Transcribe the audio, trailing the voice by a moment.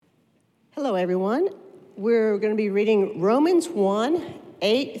Hello, everyone. We're going to be reading Romans 1,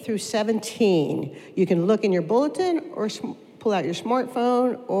 8 through 17. You can look in your bulletin or pull out your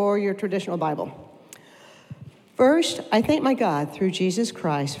smartphone or your traditional Bible. First, I thank my God through Jesus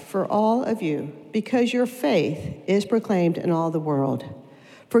Christ for all of you, because your faith is proclaimed in all the world.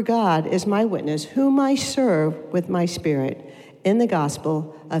 For God is my witness, whom I serve with my spirit in the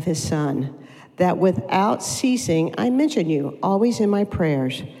gospel of his Son, that without ceasing I mention you always in my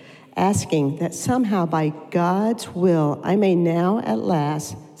prayers, asking that somehow by God's will I may now at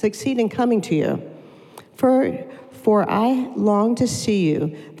last succeed in coming to you. For I long to see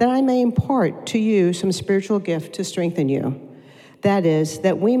you, that I may impart to you some spiritual gift to strengthen you. That is,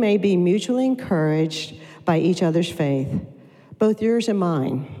 that we may be mutually encouraged by each other's faith, both yours and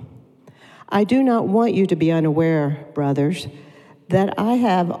mine. I do not want you to be unaware, brothers, that I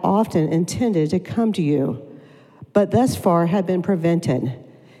have often intended to come to you, but thus far have been prevented,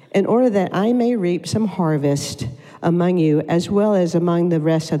 in order that I may reap some harvest among you as well as among the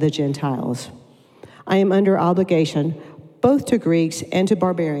rest of the Gentiles. I am under obligation both to Greeks and to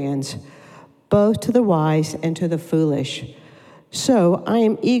barbarians, both to the wise and to the foolish. So I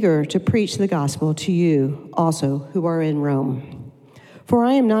am eager to preach the gospel to you also who are in Rome. For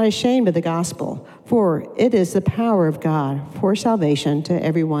I am not ashamed of the gospel, for it is the power of God for salvation to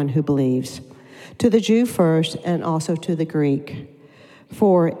everyone who believes, to the Jew first and also to the Greek.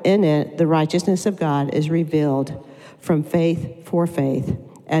 For in it the righteousness of God is revealed from faith for faith,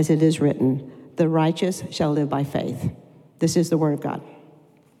 as it is written, the righteous shall live by faith. This is the word of God.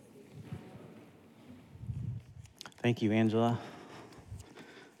 Thank you, Angela.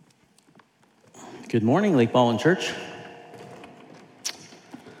 Good morning, Lake Baldwin Church.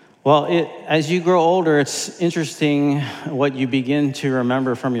 Well, as you grow older, it's interesting what you begin to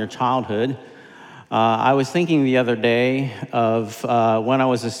remember from your childhood. I was thinking the other day of when I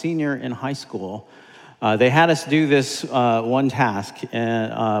was a senior in high school. They had us do this one task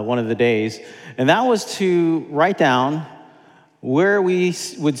one of the days, and that was to write down where we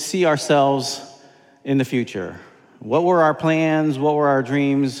would see ourselves in the future. What were our plans? What were our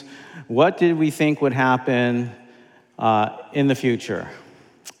dreams? What did we think would happen in the future?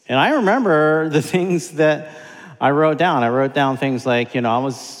 And I remember the things that I wrote down. I wrote down things like, I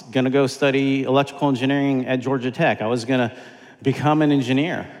was going to go study electrical engineering at Georgia Tech. I was going to become an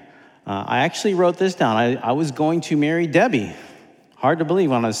engineer. I actually wrote this down. I was going to marry Debbie. Hard to believe,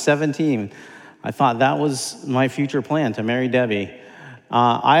 when I was 17, I thought that was my future plan, to marry Debbie.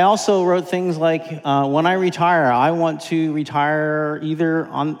 I also wrote things like, when I retire, I want to retire either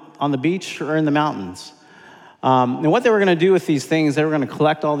on the beach or in the mountains. And what they were going to do with these things, they were going to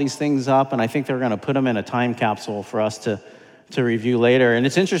collect all these things up, and I think they were going to put them in a time capsule for us to review later. And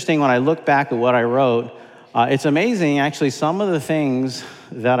it's interesting, when I look back at what I wrote, it's amazing, actually, some of the things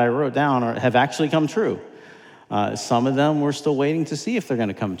that I wrote down have actually come true. Some of them we're still waiting to see if they're going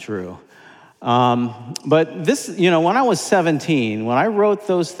to come true. But this, when I was 17, when I wrote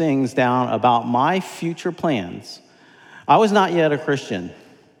those things down about my future plans, I was not yet a Christian,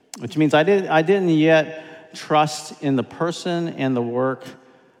 which means I didn't yet trust in the person and the work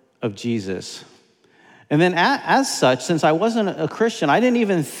of Jesus. And then as such, since I wasn't a Christian, I didn't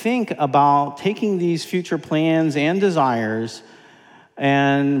even think about taking these future plans and desires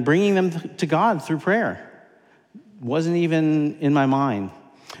and bringing them to God through prayer. Wasn't even in my mind.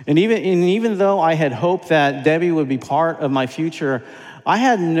 And even though I had hoped that Debbie would be part of my future, I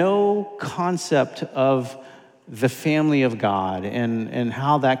had no concept of the family of God and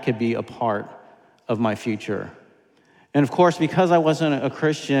how that could be a part of my future. And of course, because I wasn't a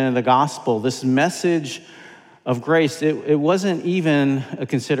Christian, the gospel, this message of grace, it wasn't even a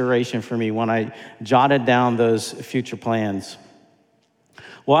consideration for me when I jotted down those future plans.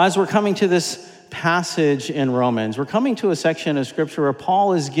 Well, as we're coming to this passage in Romans, we're coming to a section of Scripture where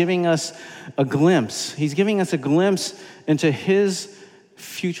Paul is giving us a glimpse. He's giving us a glimpse into his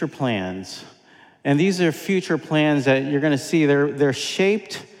future plans. And these are future plans that you're going to see. They're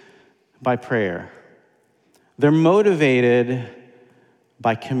shaped by prayer. They're motivated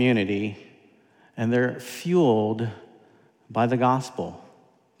by community, and they're fueled by the gospel.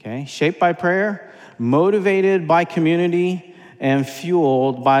 Okay? Shaped by prayer, motivated by community, and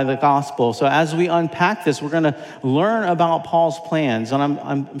fueled by the gospel. So as we unpack this, we're going to learn about Paul's plans, and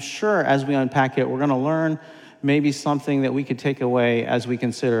I'm sure as we unpack it, we're going to learn maybe something that we could take away as we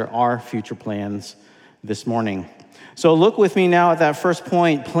consider our future plans this morning. So look with me now at that first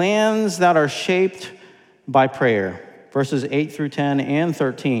point, plans that are shaped by prayer, verses 8 through 10 and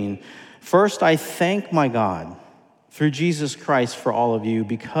 13. First, I thank my God through Jesus Christ for all of you,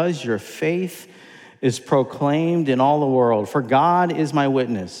 because your faith is proclaimed in all the world. For God is my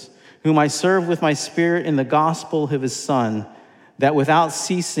witness, whom I serve with my spirit in the gospel of his Son, that without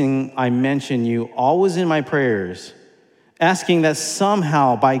ceasing I mention you always in my prayers, asking that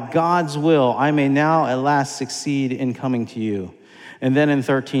somehow by God's will I may now at last succeed in coming to you. And then in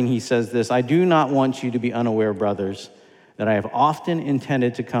 13 he says this, I do not want you to be unaware, brothers, that I have often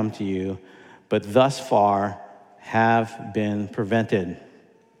intended to come to you, but thus far have been prevented.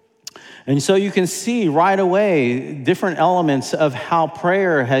 And so you can see right away different elements of how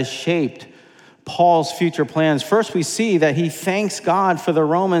prayer has shaped Paul's future plans. First, we see that he thanks God for the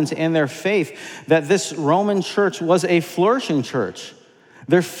Romans and their faith, that this Roman church was a flourishing church.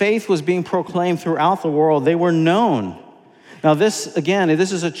 Their faith was being proclaimed throughout the world. They were known. Now this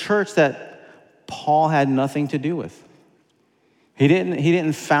is a church that Paul had nothing to do with. He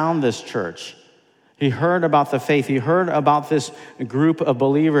didn't found this church. He heard about the faith. He heard about this group of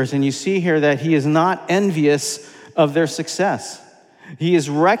believers. And you see here that he is not envious of their success. He is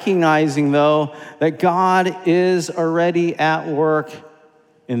recognizing, though, that God is already at work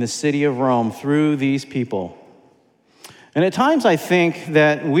in the city of Rome through these people. And at times I think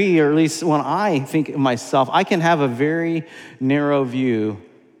that we, or at least when I think of myself, I can have a very narrow view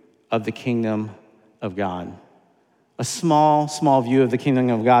of the kingdom of God. A small view of the kingdom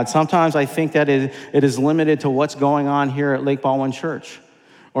of God. Sometimes I think that it is limited to what's going on here at Lake Baldwin Church,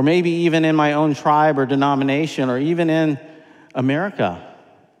 or maybe even in my own tribe or denomination, or even in America.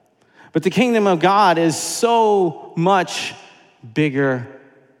 But the kingdom of God is so much bigger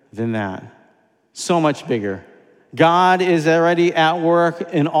than that. So much bigger. God is already at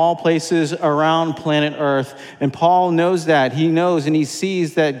work in all places around planet Earth. And Paul knows that. He knows and he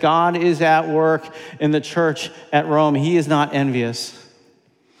sees that God is at work in the church at Rome. He is not envious.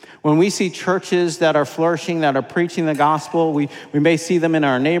 When we see churches that are flourishing, that are preaching the gospel, we may see them in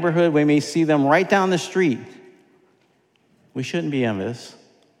our neighborhood. We may see them right down the street. We shouldn't be envious.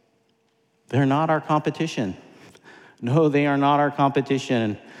 They're not our competition. No, they are not our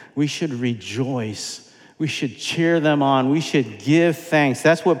competition. We should rejoice. We should cheer them on. We should give thanks.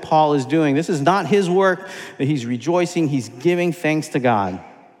 That's what Paul is doing. This is not his work. He's rejoicing. He's giving thanks to God.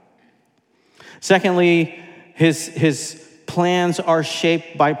 Secondly, his plans are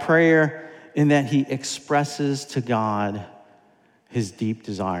shaped by prayer in that he expresses to God his deep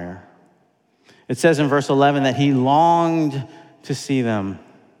desire. It says in verse 11 that he longed to see them.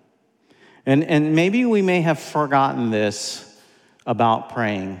 And maybe we may have forgotten this about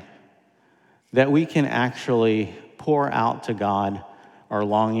praying, that we can actually pour out to God our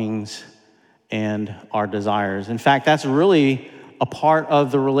longings and our desires. In fact, that's really a part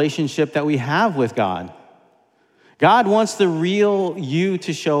of the relationship that we have with God. God wants the real you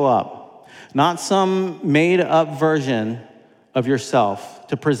to show up, not some made-up version of yourself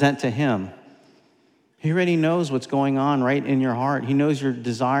to present to him. He already knows what's going on right in your heart. He knows your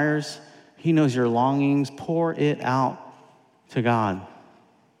desires. He knows your longings. Pour it out to God.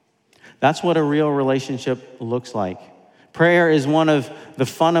 That's what a real relationship looks like. Prayer is one of the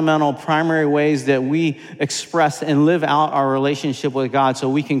fundamental primary ways that we express and live out our relationship with God so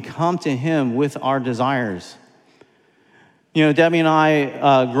we can come to him with our desires. You know, Debbie and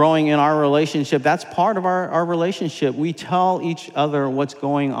I, growing in our relationship, that's part of our relationship. We tell each other what's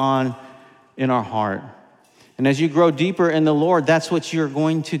going on in our heart. And as you grow deeper in the Lord, that's what you're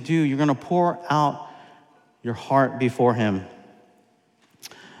going to do. You're going to pour out your heart before him.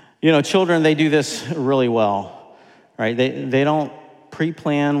 You know, children, they do this really well, right? They don't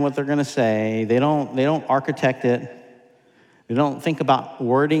pre-plan what they're going to say. They don't architect it. They don't think about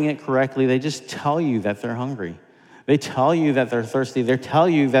wording it correctly. They just tell you that they're hungry. They tell you that they're thirsty. They tell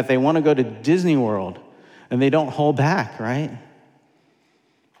you that they want to go to Disney World, and they don't hold back, right?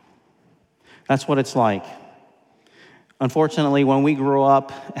 That's what it's like. Unfortunately, when we grow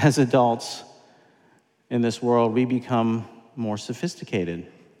up as adults in this world, we become more sophisticated.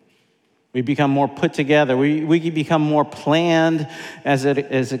 We become more put together. We become more planned as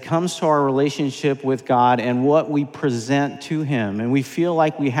it comes to our relationship with God and what we present to him. And we feel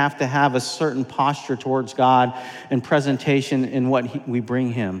like we have to have a certain posture towards God and presentation in what we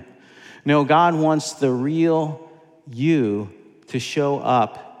bring him. No, God wants the real you to show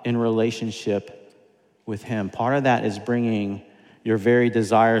up in relationship with him. Part of that is bringing your very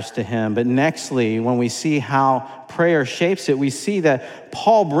desires to him. But nextly, when we see how prayer shapes it, we see that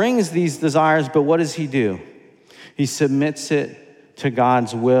Paul brings these desires, but what does he do? He submits it to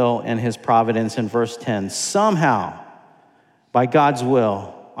God's will and his providence in verse 10. Somehow, by God's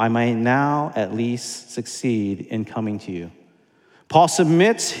will, I may now at least succeed in coming to you. Paul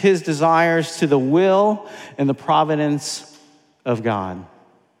submits his desires to the will and the providence of God.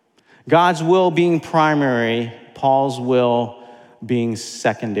 God's will being primary, Paul's will being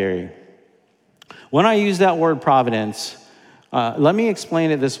secondary. When I use that word providence, let me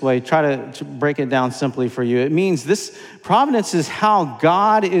explain it this way, try to break it down simply for you. It means this providence is how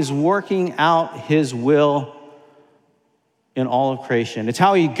God is working out his will in all of creation. It's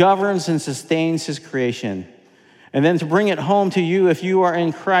how he governs and sustains his creation. And then to bring it home to you, if you are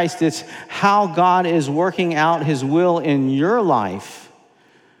in Christ, it's how God is working out his will in your life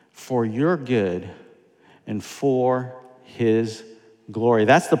for your good and for his glory.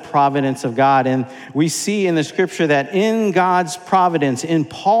 That's the providence of God. And we see in the scripture that in God's providence, in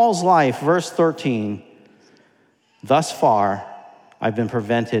Paul's life, verse 13, thus far, I've been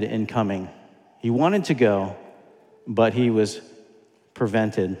prevented in coming. He wanted to go, but he was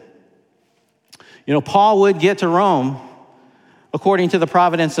prevented. You know, Paul would get to Rome according to the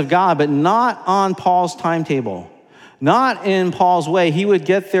providence of God, but not on Paul's timetable, not in Paul's way. He would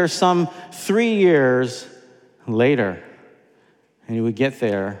get there some 3 years later, and he would get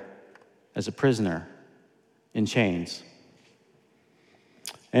there as a prisoner in chains.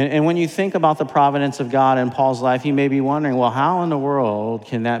 And when you think about the providence of God in Paul's life, you may be wondering, well, how in the world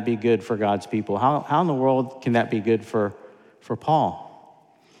can that be good for God's people? How in the world can that be good for Paul?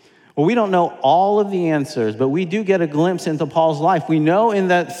 Well, we don't know all of the answers, but we do get a glimpse into Paul's life. We know in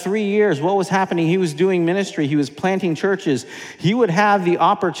that 3 years what was happening. He was doing ministry. He was planting churches. He would have the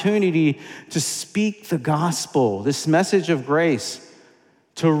opportunity to speak the gospel, this message of grace,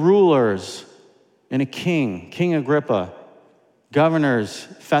 to rulers and a king, King Agrippa, governors,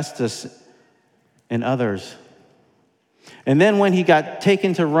 Festus, and others. And then when he got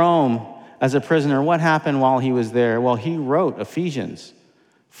taken to Rome as a prisoner, what happened while he was there? Well, he wrote Ephesians,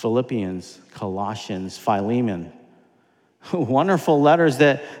 Philippians, Colossians, Philemon. Wonderful letters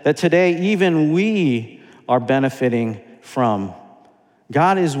that today even we are benefiting from.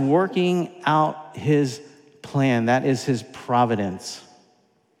 God is working out his plan. That is his providence.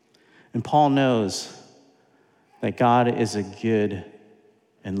 And Paul knows that God is a good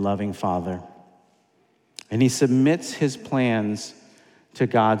and loving Father. And he submits his plans to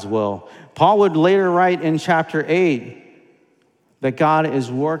God's will. Paul would later write in chapter 8 that God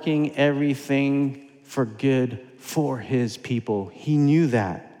is working everything for good for his people. He knew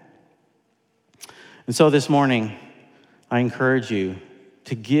that. And so this morning, I encourage you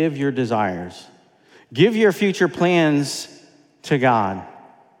to give your desires, give your future plans to God.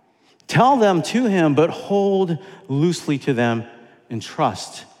 Tell them to him, but hold loosely to them and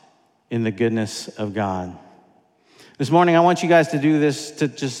trust in the goodness of God. This morning, I want you guys to do this, to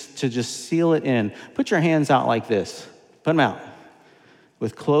just seal it in. Put your hands out like this. Put them out.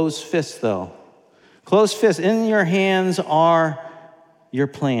 With closed fists, though. Closed fists. In your hands are your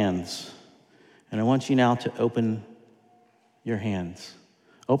plans. And I want you now to open your hands.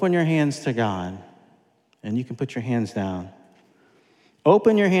 Open your hands to God. And you can put your hands down.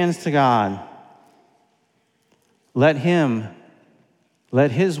 Open your hands to God. Let him, let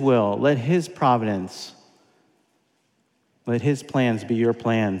his will, let his providence, let his plans be your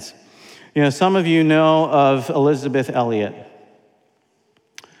plans. You know, some of you know of Elisabeth Elliot,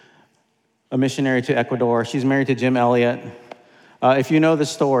 a missionary to Ecuador. She's married to Jim Elliot. If you know the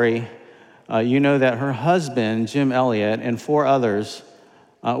story, you know that her husband, Jim Elliot, and 4 others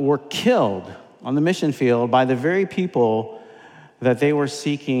were killed on the mission field by the very people that they were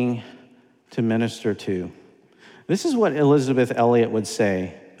seeking to minister to. This is what Elisabeth Elliot would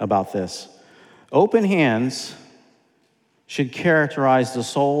say about this. Open hands should characterize the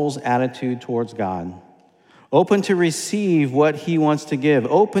soul's attitude towards God. Open to receive what he wants to give.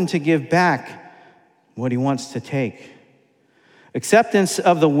 Open to give back what he wants to take. Acceptance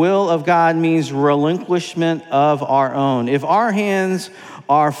of the will of God means relinquishment of our own. If our hands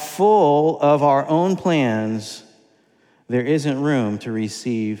are full of our own plans, there isn't room to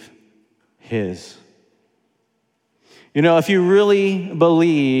receive his. You know, if you really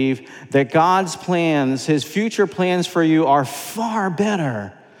believe that God's plans, his future plans for you are far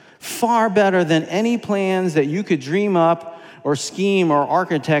better than any plans that you could dream up or scheme or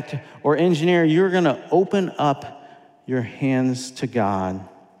architect or engineer, you're going to open up your hands to God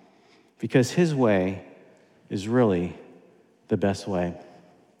because his way is really the best way.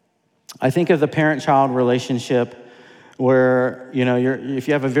 I think of the parent-child relationship where, you know, if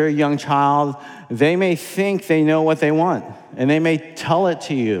you have a very young child, they may think they know what they want, and they may tell it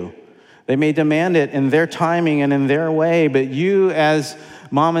to you. They may demand it in their timing and in their way, but you as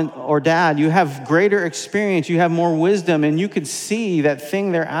mom or dad, you have greater experience, you have more wisdom, and you could see that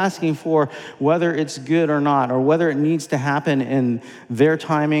thing they're asking for, whether it's good or not, or whether it needs to happen in their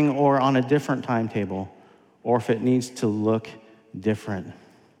timing or on a different timetable, or if it needs to look different.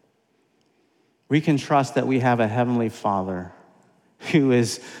 We can trust that we have a heavenly Father who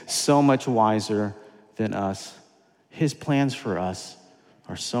is so much wiser than us. His plans for us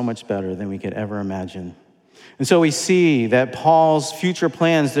are so much better than we could ever imagine. And so we see that Paul's future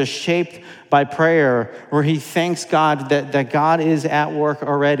plans, they're shaped by prayer, where he thanks God that God is at work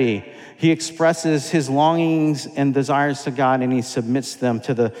already. He expresses his longings and desires to God, and he submits them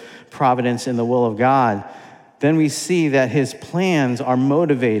to the providence and the will of God. Then we see that his plans are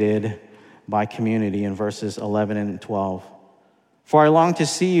motivated by community in verses 11 and 12. For I long to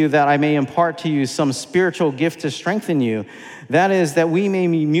see you that I may impart to you some spiritual gift to strengthen you. That is, that we may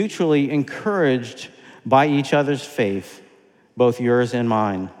be mutually encouraged by each other's faith, both yours and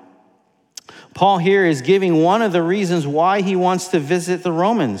mine. Paul here is giving one of the reasons why he wants to visit the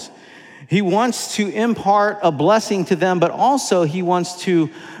Romans. He wants to impart a blessing to them, but also he wants to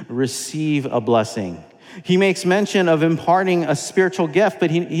receive a blessing. He makes mention of imparting a spiritual gift,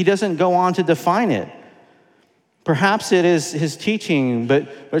 but he doesn't go on to define it. Perhaps it is his teaching,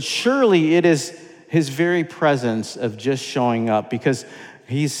 but surely it is his very presence of just showing up, because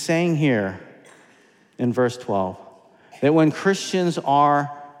he's saying here in verse 12 that when Christians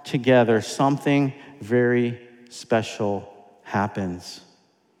are together, something very special happens.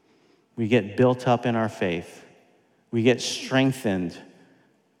 We get built up in our faith. We get strengthened.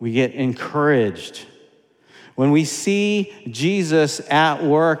 We get encouraged. When we see Jesus at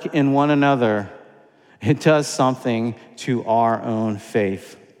work in one another, it does something to our own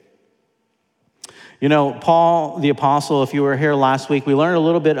faith. You know, Paul the Apostle, if you were here last week, we learned a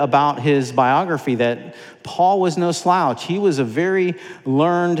little bit about his biography, that Paul was no slouch. He was a very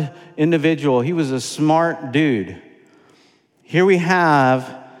learned individual. He was a smart dude. Here we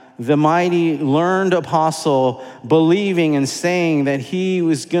have the mighty, learned apostle believing and saying that he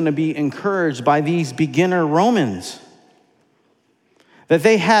was going to be encouraged by these beginner Romans, that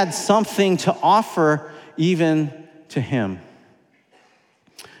they had something to offer even to him.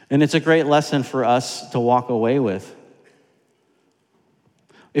 And it's a great lesson for us to walk away with.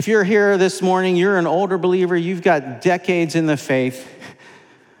 If you're here this morning, you're an older believer, you've got decades in the faith,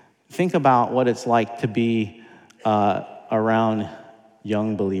 think about what it's like to be around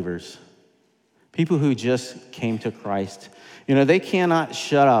young believers, people who just came to Christ. You know, they cannot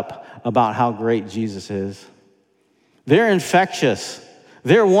shut up about how great Jesus is. They're infectious.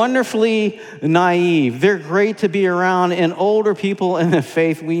 They're wonderfully naive. They're great to be around. And older people in the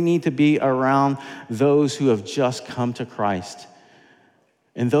faith, we need to be around those who have just come to Christ.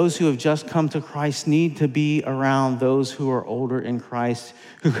 And those who have just come to Christ need to be around those who are older in Christ,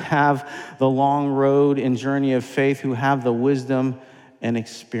 who have the long road and journey of faith, who have the wisdom and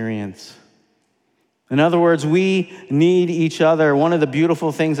experience. In other words, we need each other. One of the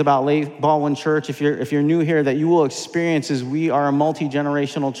beautiful things about Lake Baldwin Church, if you're new here, that you will experience is we are a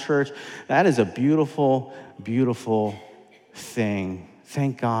multi-generational church. That is a beautiful, beautiful thing.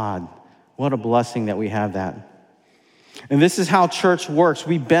 Thank God. What a blessing that we have that. And this is how church works.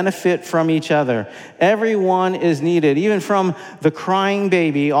 We benefit from each other. Everyone is needed, even from the crying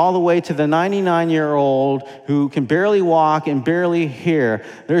baby all the way to the 99-year-old who can barely walk and barely hear.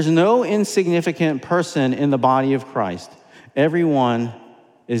 There's no insignificant person in the body of Christ. Everyone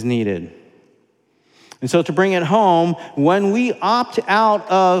is needed. And so to bring it home, when we opt out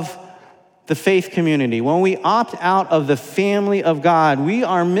of the faith community, when we opt out of the family of God, we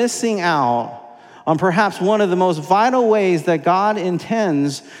are missing out on perhaps one of the most vital ways that God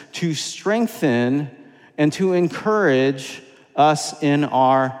intends to strengthen and to encourage us in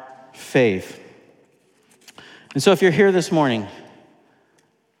our faith. And so if you're here this morning,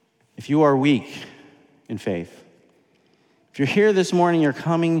 if you are weak in faith, if you're here this morning, you're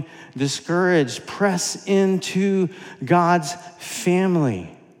coming discouraged, press into God's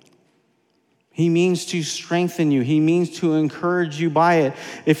family. He means to strengthen you. He means to encourage you by it.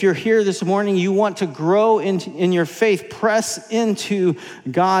 If you're here this morning, you want to grow in your faith, press into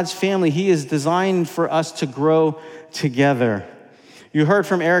God's family. He is designed for us to grow together. You heard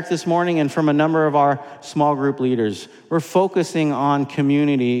from Eric this morning and from a number of our small group leaders. We're focusing on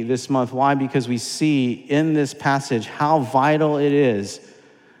community this month. Why? Because we see in this passage how vital it is,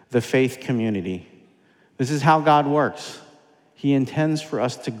 the faith community. This is how God works. He intends for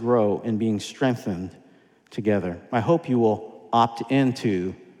us to grow in being strengthened together. I hope you will opt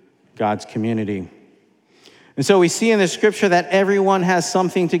into God's community. And so we see in the scripture that everyone has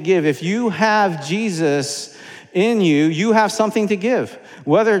something to give. If you have Jesus in you, you have something to give.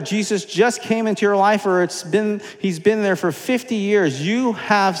 Whether Jesus just came into your life or he's been there for 50 years, you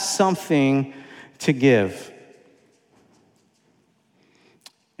have something to give.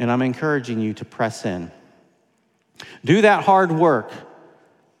 And I'm encouraging you to press in. Do that hard work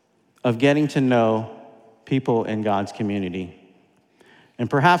of getting to know people in God's community. And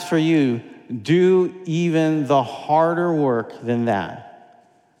perhaps for you, do even the harder work than that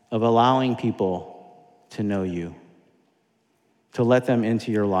of allowing people to know you, to let them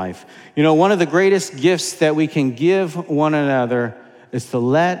into your life. You know, one of the greatest gifts that we can give one another is to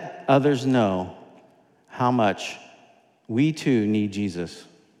let others know how much we too need Jesus.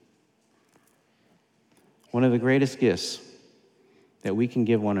 One of the greatest gifts that we can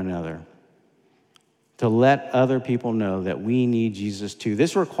give one another, to let other people know that we need Jesus too.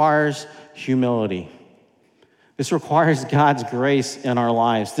 This requires humility. This requires God's grace in our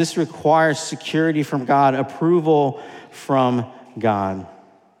lives. This requires security from God, approval from God.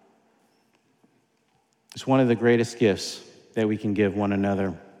 It's one of the greatest gifts that we can give one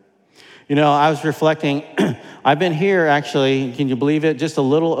another. You know, I was reflecting, I've been here actually, can you believe it, just a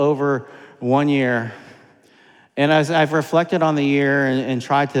little over 1 year. And as I've reflected on the year and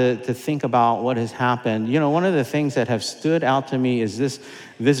tried to think about what has happened, you know, one of the things that have stood out to me is this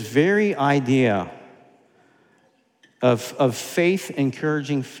very idea of faith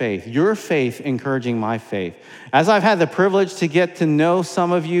encouraging faith, your faith encouraging my faith. As I've had the privilege to get to know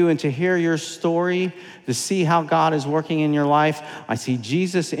some of you and to hear your story, to see how God is working in your life, I see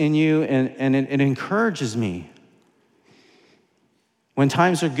Jesus in you, and it encourages me. When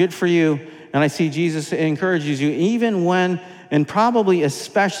times are good for you, and I see Jesus, it encourages you, even when, and probably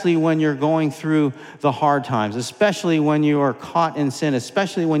especially when you're going through the hard times, especially when you are caught in sin,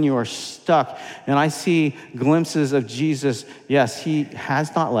 especially when you are stuck. And I see glimpses of Jesus. Yes, he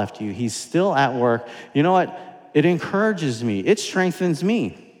has not left you. He's still at work. You know what? It encourages me. It strengthens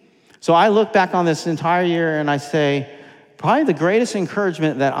me. So I look back on this entire year and I say, probably the greatest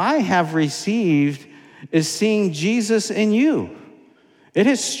encouragement that I have received is seeing Jesus in you. It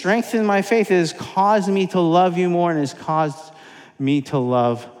has strengthened my faith. It has caused me to love you more and has caused me to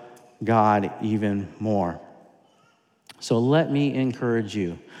love God even more. So let me encourage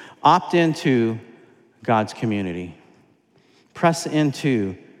you. Opt into God's community. Press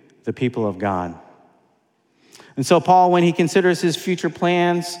into the people of God. And so Paul, when he considers his future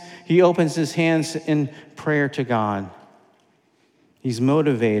plans, he opens his hands in prayer to God. He's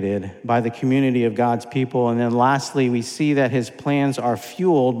motivated by the community of God's people. And then lastly, we see that his plans are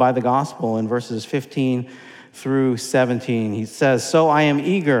fueled by the gospel in verses 15 through 17. He says, "So I am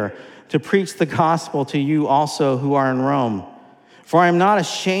eager to preach the gospel to you also who are in Rome. For I am not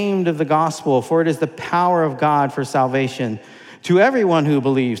ashamed of the gospel, for it is the power of God for salvation to everyone who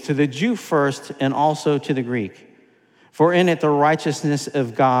believes, to the Jew first and also to the Greek. For in it the righteousness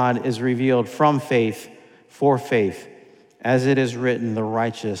of God is revealed from faith for faith. As it is written, the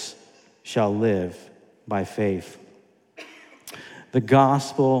righteous shall live by faith." The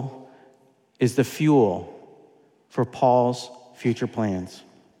gospel is the fuel for Paul's future plans.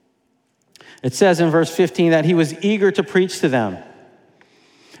 It says in verse 15 that he was eager to preach to them.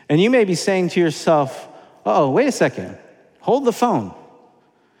 And you may be saying to yourself, oh, wait a second, hold the phone.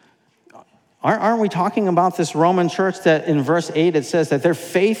 Aren't we talking about this Roman church that in verse 8 it says that their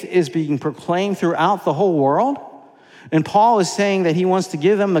faith is being proclaimed throughout the whole world? And Paul is saying that he wants to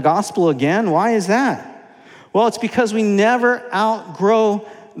give them the gospel again. Why is that? Well, it's because we never outgrow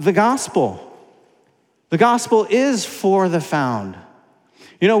the gospel. The gospel is for the found.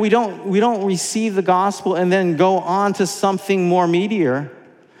 You know, we don't receive the gospel and then go on to something more meatier.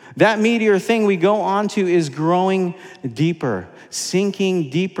 That meatier thing we go on to is growing deeper, sinking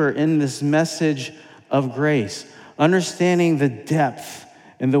deeper in this message of grace, understanding the depth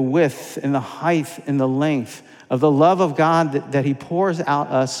and the width and the height and the length of the love of God that he pours out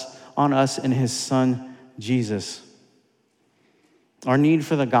on us in his son, Jesus. Our need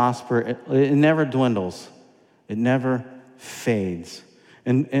for the gospel, it never dwindles. It never fades.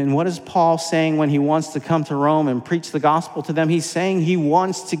 And what is Paul saying when he wants to come to Rome and preach the gospel to them? He's saying he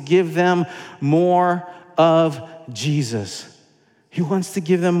wants to give them more of Jesus. He wants to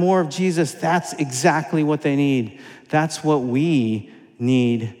give them more of Jesus. That's exactly what they need. That's what we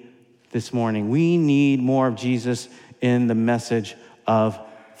need this morning. We need more of Jesus in the message of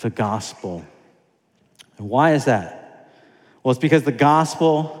the gospel. And why is that? Well, it's because the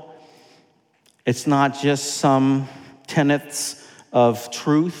gospel, it's not just some tenets of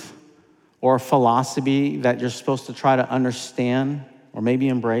truth or philosophy that you're supposed to try to understand or maybe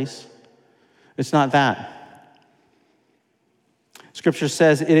embrace. It's not that. Scripture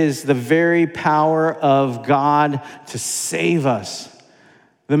says it is the very power of God to save us.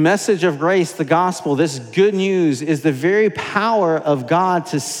 The message of grace, the gospel, this good news is the very power of God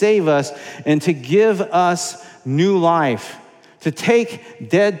to save us and to give us new life, to take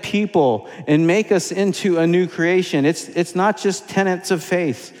dead people and make us into a new creation. It's not just tenets of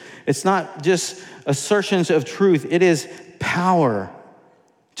faith. It's not just assertions of truth. It is power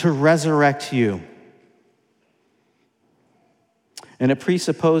to resurrect you. And it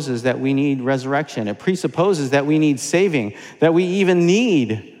presupposes that we need resurrection. It presupposes that we need saving, that we even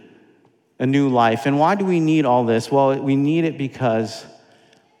need a new life. And why do we need all this? Well, we need it because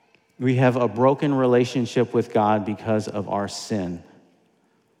we have a broken relationship with God because of our sin.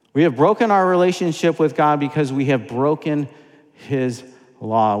 We have broken our relationship with God because we have broken his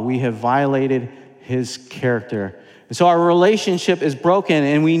law. We have violated his character. And so our relationship is broken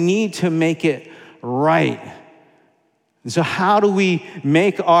and we need to make it right. And so how do we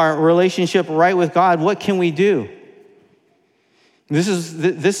make our relationship right with God? What can we do? This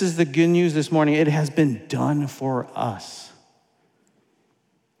is the good news this morning. It has been done for us.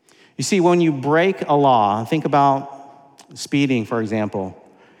 You see, when you break a law, think about speeding, for example.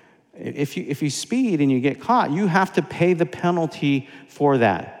 If you speed and you get caught, you have to pay the penalty for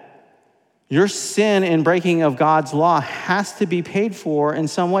that. Your sin in breaking of God's law has to be paid for in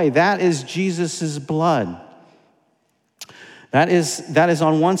some way. That is Jesus' blood. That is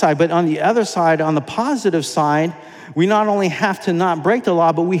on one side. But on the other side, on the positive side, we not only have to not break the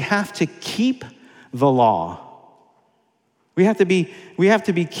law, but we have to keep the law. We have to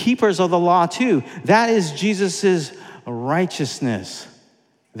be keepers of the law too. That is Jesus' righteousness.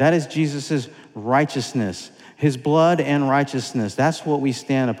 That is Jesus' righteousness. His blood and righteousness. That's what we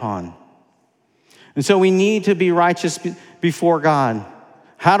stand upon. And so we need to be righteous before God.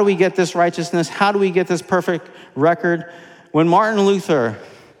 How do we get this righteousness? How do we get this perfect record? When Martin Luther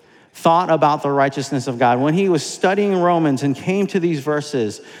thought about the righteousness of God, when he was studying Romans and came to these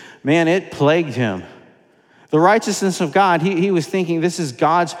verses, man, it plagued him. The righteousness of God, he was thinking this is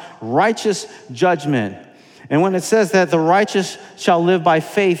God's righteous judgment. And when it says that the righteous shall live by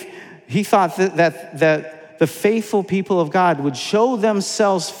faith, he thought that the faithful people of God would show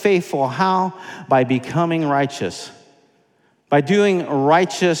themselves faithful. How? By becoming righteous, by doing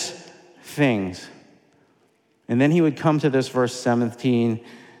righteous things. And then he would come to this verse 17,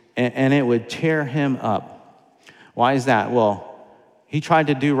 and it would tear him up. Why is that? Well, he tried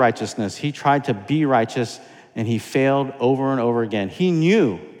to do righteousness. He tried to be righteous, and he failed over and over again. He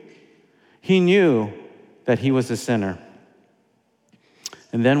knew that he was a sinner.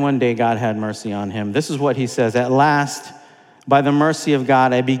 And then one day God had mercy on him. This is what he says, "At last, by the mercy of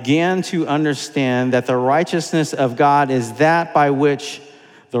God, I began to understand that the righteousness of God is that by which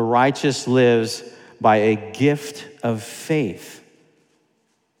the righteous lives by a gift of faith."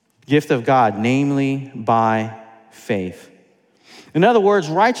 Gift of God, namely by faith. In other words,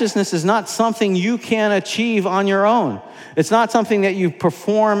 righteousness is not something you can achieve on your own. It's not something that you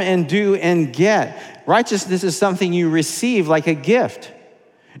perform and do and get. Righteousness is something you receive like a gift.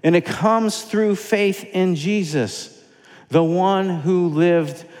 And it comes through faith in Jesus, the one who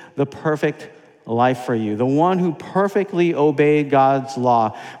lived the perfect life for you, the one who perfectly obeyed God's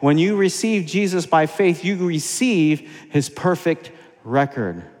law. When you receive Jesus by faith, you receive his perfect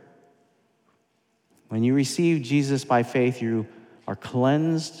record. When you receive Jesus by faith, you are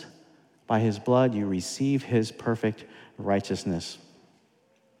cleansed by his blood. You receive his perfect righteousness.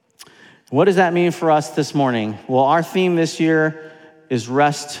 What does that mean for us this morning? Well, our theme this year is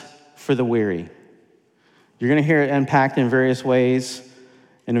rest for the weary. You're going to hear it unpacked in various ways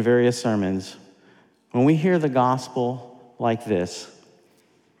in various sermons. When we hear the gospel like this,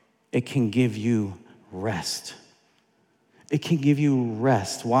 it can give you rest. It can give you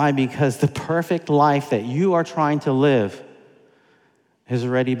rest. Why? Because the perfect life that you are trying to live has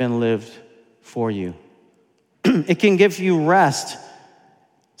already been lived for you. It can give you rest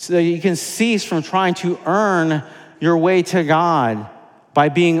so that you can cease from trying to earn your way to God by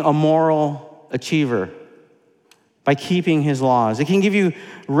being a moral achiever, by keeping his laws. It can give you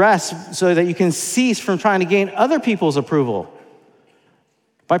rest so that you can cease from trying to gain other people's approval,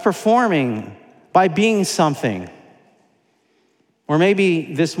 by performing, by being something. Or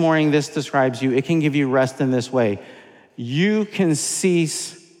maybe this morning this describes you. It can give you rest in this way. You can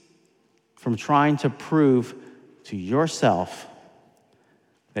cease from trying to prove to yourself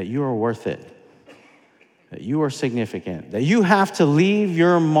that you are worth it, that you are significant, that you have to leave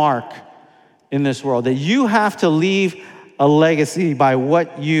your mark in this world, that you have to leave a legacy by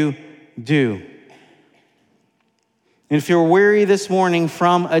what you do. And if you're weary this morning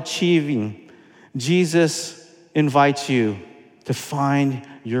from achieving, Jesus invites you to find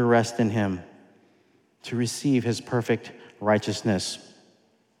your rest in him, to receive his perfect righteousness.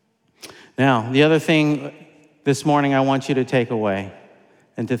 Now, the other thing this morning I want you to take away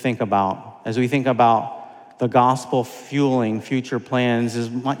and to think about, as we think about the gospel fueling future plans,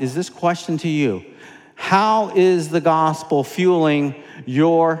 is this question to you. How is the gospel fueling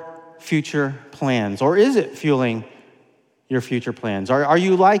your future plans? Or is it fueling your future plans? Are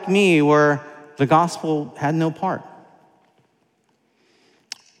you like me where the gospel had no part?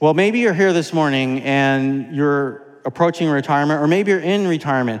 Well, maybe you're here this morning and you're approaching retirement, or maybe you're in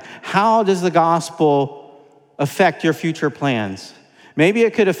retirement. How does the gospel affect your future plans? Maybe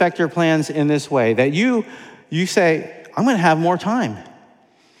it could affect your plans in this way, that you say, I'm going to have more time.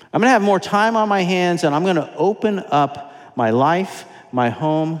 I'm going to have more time on my hands, and I'm going to open up my life, my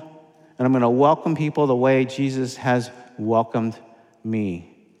home, and I'm going to welcome people the way Jesus has welcomed me.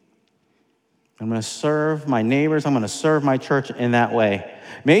 I'm going to serve my neighbors. I'm going to serve my church in that way.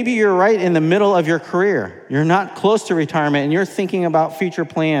 Maybe you're right in the middle of your career. You're not close to retirement, and you're thinking about future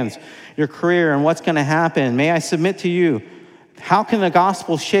plans, your career, and what's going to happen. May I submit to you, how can the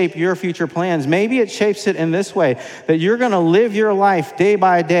gospel shape your future plans? Maybe it shapes it in this way, that you're going to live your life day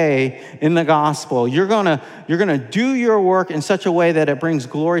by day in the gospel. You're going to do your work in such a way that it brings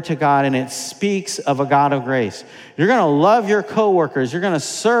glory to God and it speaks of a God of grace. You're going to love your coworkers. You're going to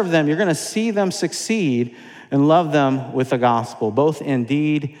serve them. You're going to see them succeed and love them with the gospel, both in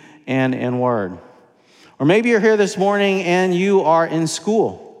deed and in word. Or maybe you're here this morning and you are in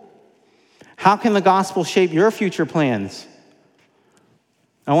school. How can the gospel shape your future plans?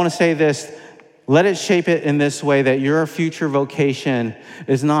 I want to say this, let it shape it in this way, that your future vocation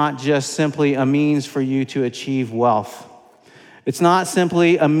is not just simply a means for you to achieve wealth. It's not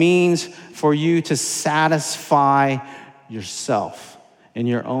simply a means for you to satisfy yourself and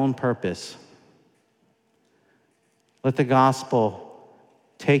your own purpose. Let the gospel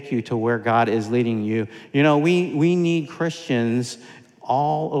take you to where God is leading you. You know, we need Christians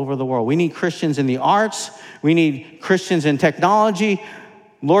all over the world. We need Christians in the arts. We need Christians in technology.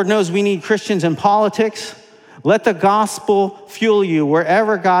 Lord knows we need Christians in politics. Let the gospel fuel you.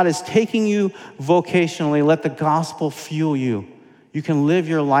 Wherever God is taking you vocationally, let the gospel fuel you. You can live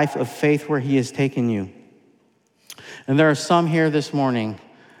your life of faith where he has taken you. And there are some here this morning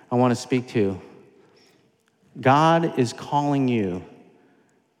I want to speak to. God is calling you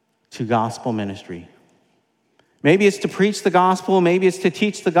to gospel ministry. Maybe it's to preach the gospel. Maybe it's to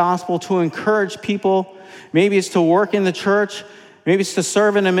teach the gospel, to encourage people. Maybe it's to work in the church. Maybe it's to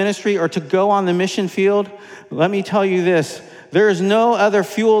serve in a ministry or to go on the mission field. Let me tell you this. There is no other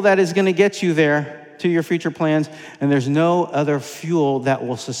fuel that is going to get you there to your future plans, and there's no other fuel that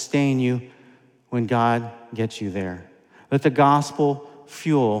will sustain you when God gets you there. Let the gospel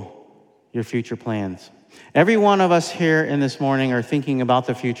fuel your future plans. Every one of us here in this morning are thinking about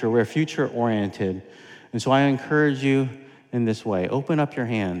the future. We're future-oriented. And so I encourage you in this way. Open up your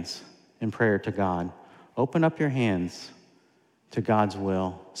hands in prayer to God. Open up your hands to God's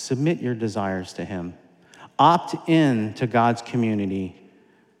will. Submit your desires to him. Opt in to God's community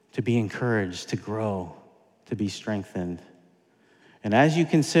to be encouraged, to grow, to be strengthened. And as you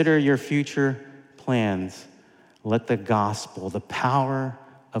consider your future plans, let the gospel, the power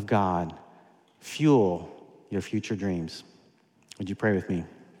of God, fuel your future dreams. Would you pray with me?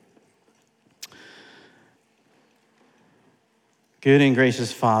 Good and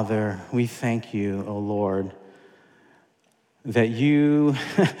gracious Father, we thank you, O Lord, that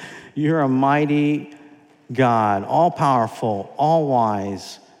you're a mighty God, all-powerful,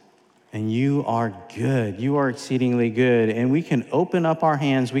 all-wise, and you are good. You are exceedingly good, and we can open up our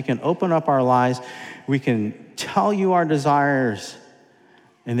hands, we can open up our lives, we can tell you our desires,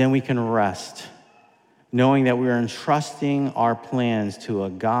 and then we can rest, knowing that we are entrusting our plans to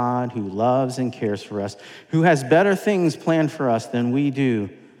a God who loves and cares for us, who has better things planned for us than we do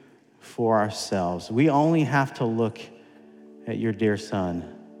for ourselves. We only have to look at your dear Son,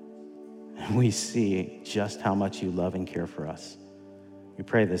 and we see just how much you love and care for us. We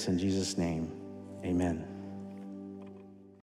pray this in Jesus' name. Amen.